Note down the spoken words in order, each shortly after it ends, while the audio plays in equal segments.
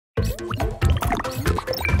Hello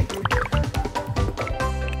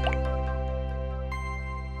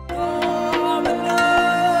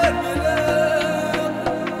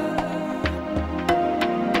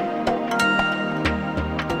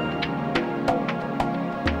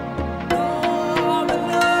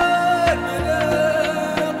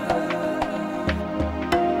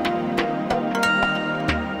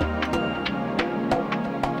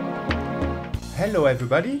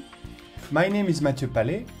everybody, my name is Matthieu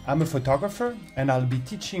Paley. I'm a photographer and I'll be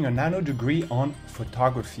teaching a nano degree on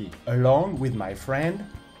photography along with my friend.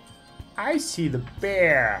 I see the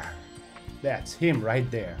bear. That's him right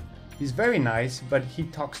there. He's very nice, but he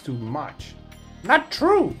talks too much. Not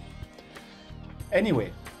true!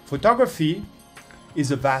 Anyway, photography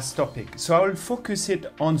is a vast topic, so I will focus it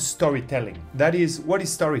on storytelling. That is, what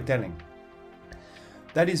is storytelling?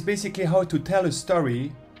 That is basically how to tell a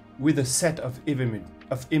story with a set of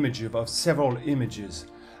images, of several images,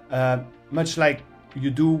 much like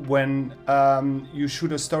you do when you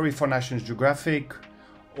shoot a story for National Geographic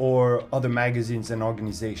or other magazines and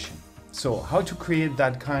organizations. So how to create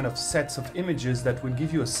that kind of sets of images that will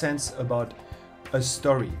give you a sense about a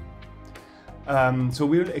story. So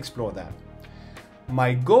we'll explore that.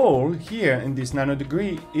 My goal here in this nano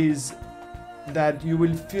degree is that you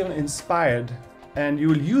will feel inspired and you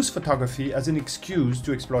will use photography as an excuse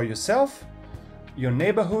to explore yourself, your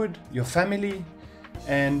neighborhood, your family,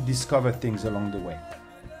 and discover things along the way.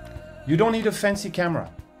 You don't need a fancy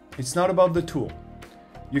camera. It's not about the tool.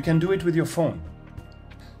 You can do it with your phone.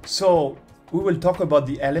 So we will talk about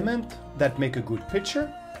the elements that make a good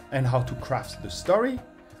picture and how to craft the story,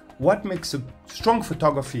 what makes a strong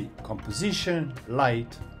photography, composition,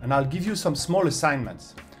 light, and I'll give you some small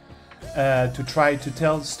assignments to try to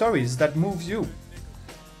tell stories that move you.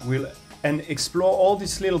 And explore all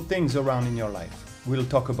these little things around in your life. We'll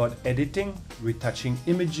talk about editing, retouching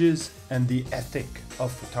images, and the ethic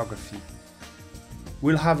of photography.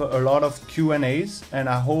 We'll have a lot of Q&As, and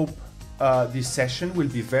I hope this session will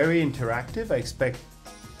be very interactive. I expect,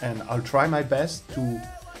 and I'll try my best to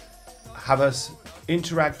have us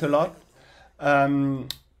interact a lot.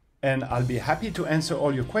 And I'll be happy to answer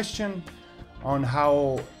all your questions on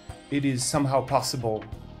how it is somehow possible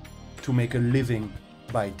to make a living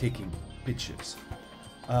by taking pictures.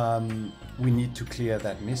 We need to clear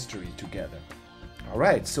that mystery together. All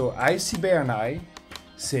right, so Icy Bear and I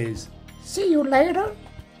says, see you later,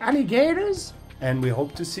 alligators, and we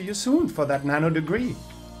hope to see you soon for that nano degree.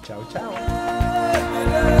 Ciao,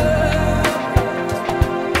 ciao.